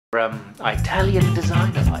Italian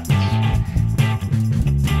designer lights.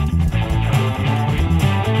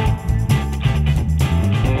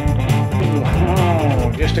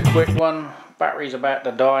 Just a quick one, battery's about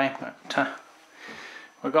to die, but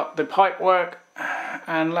we've got the pipe work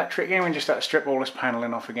and electric in. We just have to strip all this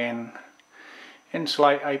paneling off again,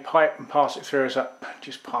 insulate a pipe and pass it through us up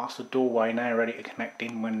just past the doorway now, ready to connect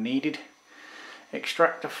in when needed.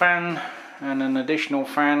 Extract a fan and an additional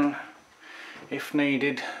fan if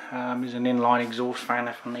needed. Is an inline exhaust fan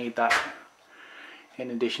if I need that,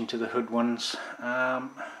 in addition to the hood ones.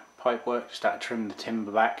 Pipe work, just have to trim the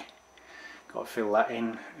timber back, got to fill that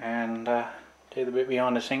in, and do the bit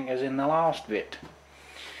behind the sink as in the last bit.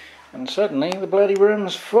 And suddenly the bloody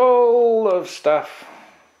room's full of stuff,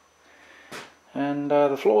 and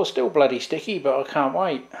the floor's still bloody sticky, but I can't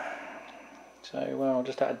wait. So well, I'll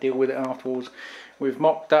just have to deal with it afterwards. We've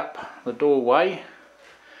mocked up the doorway,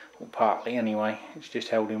 or partly anyway. It's just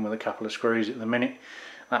held in with a couple of screws at the minute.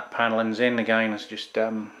 That panelling's in again. It's just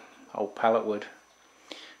old pallet wood,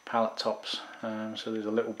 pallet tops. So there's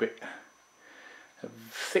a little bit of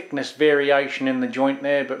thickness variation in the joint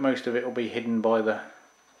there, but most of it will be hidden by the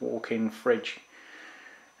walk-in fridge.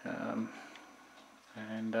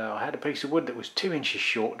 And I had a piece of wood that was 2 inches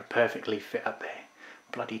short to perfectly fit up there.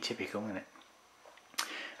 Bloody typical, isn't it?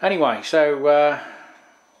 Anyway, so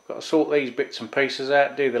got to sort these bits and pieces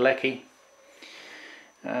out, do the lecky,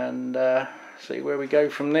 and see where we go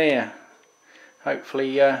from there.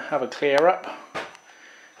 Hopefully have a clear up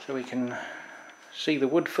so we can see the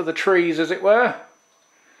wood for the trees, as it were,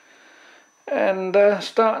 and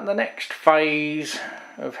start the next phase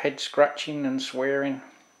of head scratching and swearing.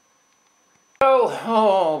 Well,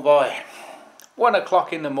 oh boy, 1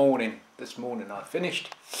 o'clock in the morning. This morning I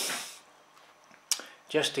finished,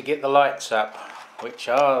 just to get the lights up, which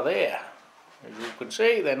are there. As you can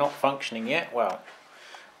see, they're not functioning yet. Well,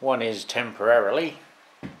 one is temporarily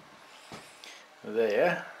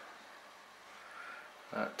there,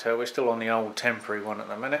 but we're still on the old temporary one at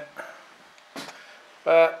the minute.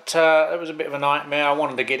 But it was a bit of a nightmare. I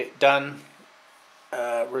wanted to get it done,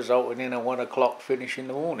 resulting in a 1 o'clock finish in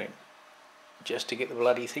the morning, just to get the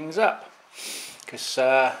bloody things up, because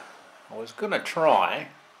I was going to try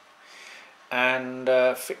and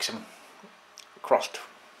fix them crossed,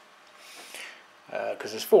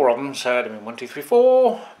 because there's 4 of them, so I mean 1, 2, 3,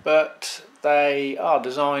 4, but they are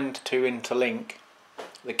designed to interlink.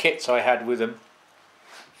 The kits I had with them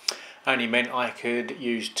only meant I could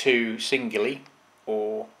use 2 singly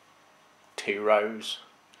or 2 rows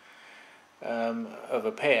of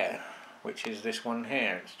a pair, which is this one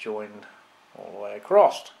here. It's joined all the way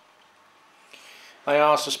across. They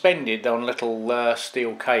are suspended on little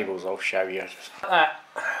steel cables. I'll show you.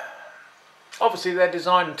 Obviously they're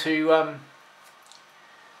designed to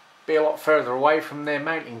be a lot further away from their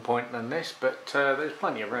mounting point than this, but there's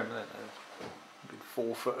plenty of room. There's a big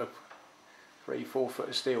 4 foot of 3-4 foot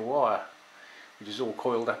of steel wire, which is all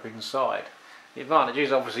coiled up inside. The advantage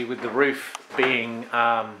is obviously with the roof being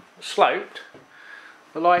sloped,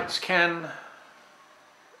 the lights can,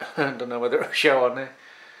 I don't know whether it'll show on there,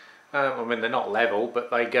 I mean they're not level,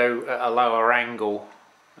 but they go at a lower angle,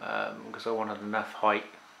 because I wanted enough height.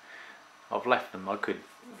 I've left them, I could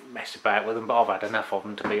mess about with them, but I've had enough of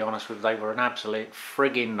them, to be honest with you. They were an absolute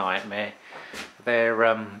frigging nightmare. They're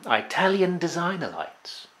Italian designer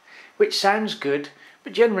lights, which sounds good,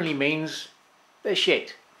 but generally means they're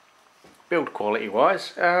shit. Build quality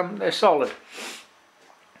wise, they're solid.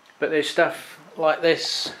 But there's stuff like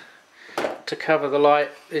this to cover the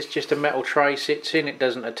light. It's just a metal tray sits in, it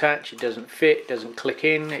doesn't attach, it doesn't fit, it doesn't click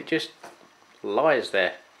in, it just lies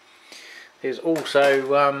there. There's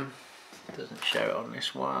also, doesn't show it on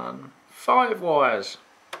this one, 5 wires.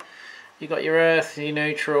 You've got your earth, your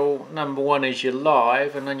neutral, number 1 is your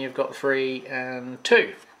live, and then you've got 3 and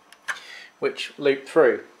 2, which loop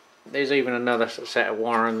through. There's even another set of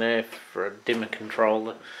wire in there for a dimmer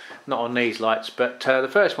control, not on these lights, but the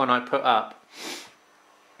first one I put up,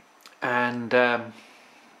 and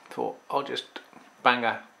thought I'll just bang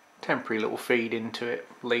a temporary little feed into it,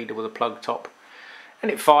 leader with a plug top, and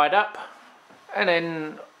it fired up, and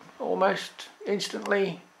then almost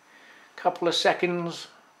instantly, couple of seconds,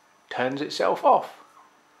 turns itself off.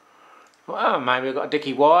 Well, maybe I've got a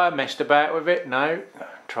dicky wire, messed about with it. No,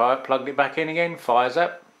 try it, plugged it back in again, fires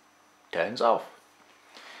up, turns off.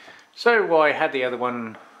 So I had the other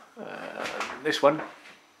one, this one,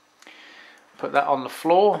 put that on the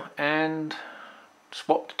floor and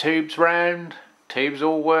swapped the tubes round. Tubes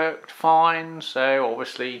all worked fine, so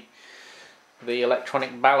obviously the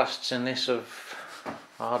electronic ballasts in this are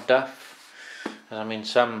duff. I mean,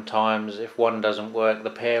 sometimes if one doesn't work, the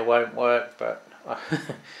pair won't work, but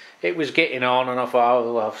it was getting on, and I thought,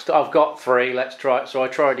 oh, well, I've got 3, let's try it. So I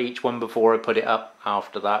tried each one before I put it up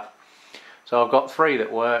after that. So I've got 3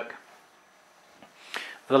 that work.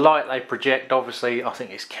 The light they project, obviously, I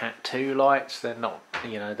think it's Cat 2 lights. They're not,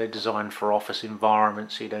 you know, they're designed for office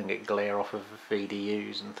environments, so you don't get glare off of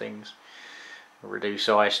VDUs and things. Reduce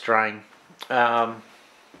eye strain.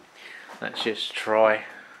 Let's just try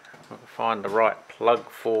find the right plug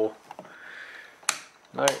for.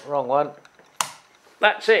 No, wrong one.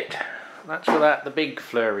 That's it. That's without the big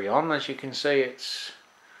flurry on. As you can see, it's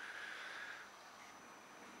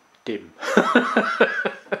dim.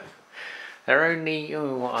 They're only,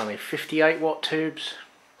 oh, what are they, 58 watt tubes.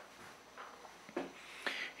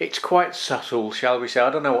 It's quite subtle, shall we say. I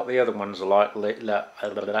don't know what the other ones are like lit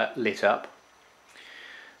up.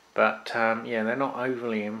 But yeah, they're not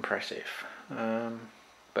overly impressive.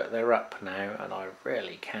 But they're up now, and I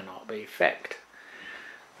really cannot be fecked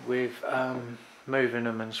with moving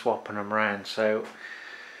them and swapping them around. So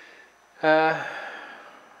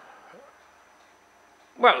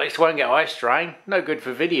well, at least I won't get eye strain. No good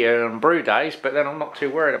for video and brew days, but then I'm not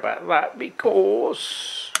too worried about that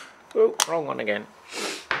because, oh, wrong one again.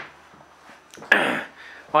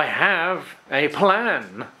 I have a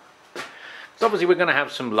plan. So obviously we're going to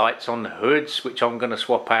have some lights on the hoods, which I'm going to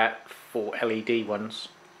swap out for LED ones,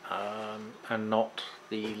 and not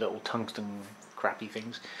the little tungsten crappy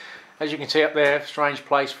things. As you can see up there, strange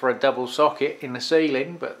place for a double socket in the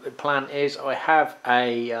ceiling, but the plan is I have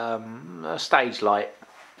a stage light,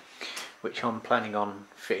 which I'm planning on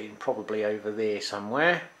fitting probably over there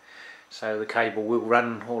somewhere. So the cable will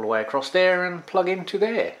run all the way across there and plug into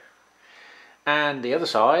there. And the other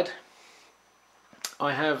side,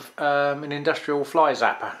 I have an industrial fly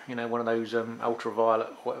zapper, you know, one of those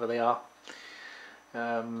ultraviolet, whatever they are,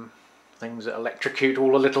 things that electrocute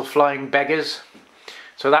all the little flying beggars.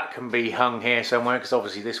 So that can be hung here somewhere, because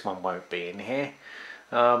obviously this one won't be in here.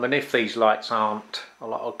 And if these lights aren't a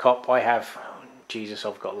lot of cop, I have, Jesus,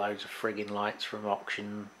 I've got loads of frigging lights from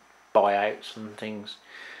auction buyouts and things,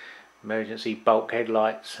 emergency bulkhead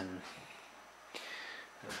lights, and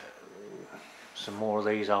some more of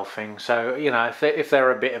these old things. So, you know, if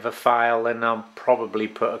they're a bit of a fail, then I'll probably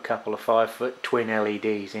put a couple of 5-foot twin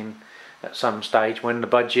LEDs in at some stage when the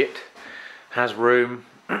budget has room.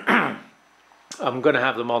 I'm going to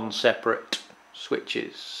have them on separate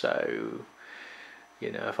switches, so,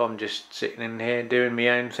 you know, if I'm just sitting in here doing my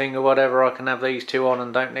own thing or whatever, I can have these 2 on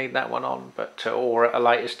and don't need that one on. But or at a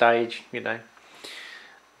later stage, you know,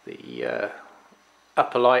 the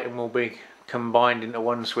upper lighting will be combined into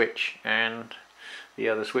one switch, and the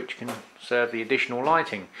other switch can serve the additional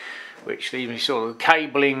lighting, which leaves me sort of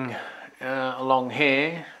cabling along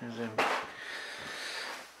here.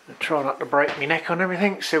 Try not to break my neck on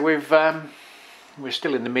everything. So we're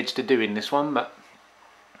still in the midst of doing this one, but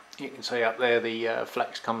you can see up there the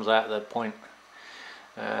flex comes out at that point,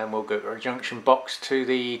 and we'll go to a junction box to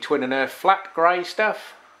the twin and earth flat grey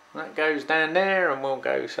stuff. That goes down there, and we'll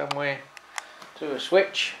go somewhere to a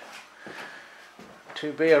switch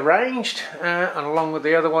to be arranged, and along with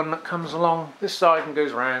the other one that comes along this side and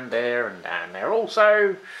goes around there and down there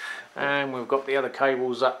also. And we've got the other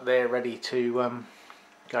cables up there ready to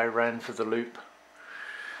go round for the loop.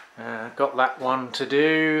 Got that one to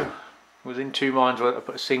do. Was in 2 minds whether to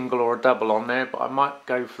put a single or a double on there, but I might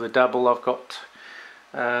go for the double. I've got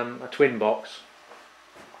a twin box,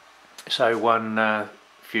 so one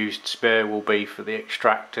fused spare will be for the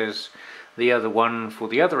extractors, the other one for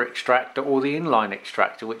the other extractor or the inline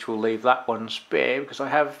extractor, which will leave that one spare because I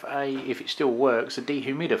have a, if it still works, a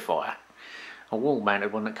dehumidifier, a wall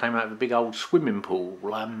mounted one that came out of a big old swimming pool.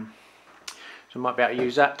 So I might be able to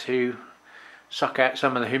use that to suck out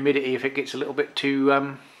some of the humidity if it gets a little bit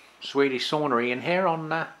too Swedish saunery in here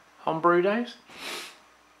on brew days.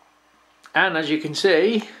 And as you can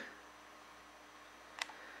see,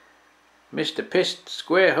 Mr. Pissed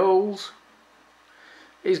Square Holes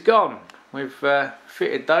is gone. We've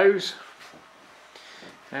fitted those,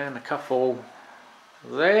 and a couple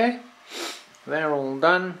there. They're all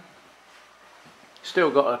done. Still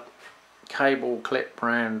got a cable clip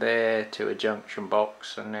round there to a junction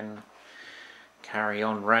box, and then carry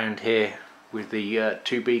on round here with the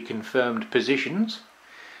to be confirmed positions,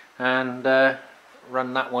 and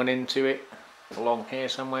run that one into it along here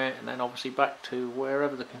somewhere, and then obviously back to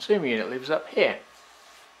wherever the consumer unit lives up here.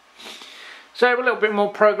 So a little bit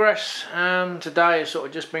more progress. Today has sort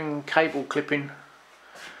of just been cable clipping,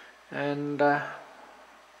 and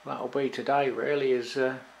that'll be today really, is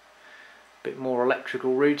a bit more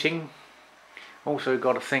electrical routing. Also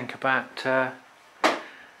got to think about a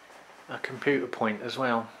computer point as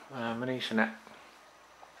well, an Ethernet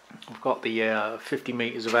I've got the 50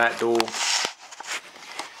 metres of outdoor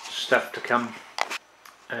stuff to come,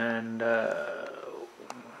 and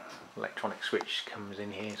electronic switch comes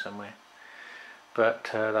in here somewhere, but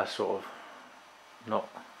that's sort of not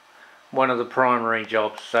one of the primary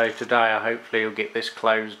jobs. So today I hopefully will get this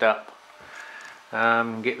closed up,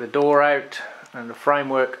 get the door out and the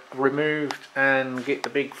framework removed, and get the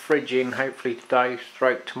big fridge in hopefully today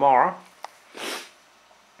stroke tomorrow,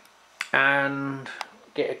 and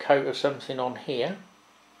get a coat of something on here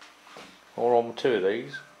or on two of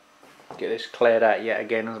these, get this cleared out yet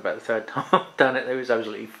again. That's about the third time I've done it. There was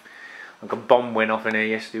like a bomb went off in here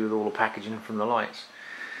yesterday with all the packaging from the lights.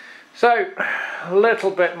 So a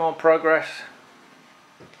little bit more progress,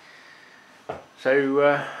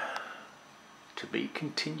 so to be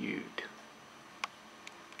continued.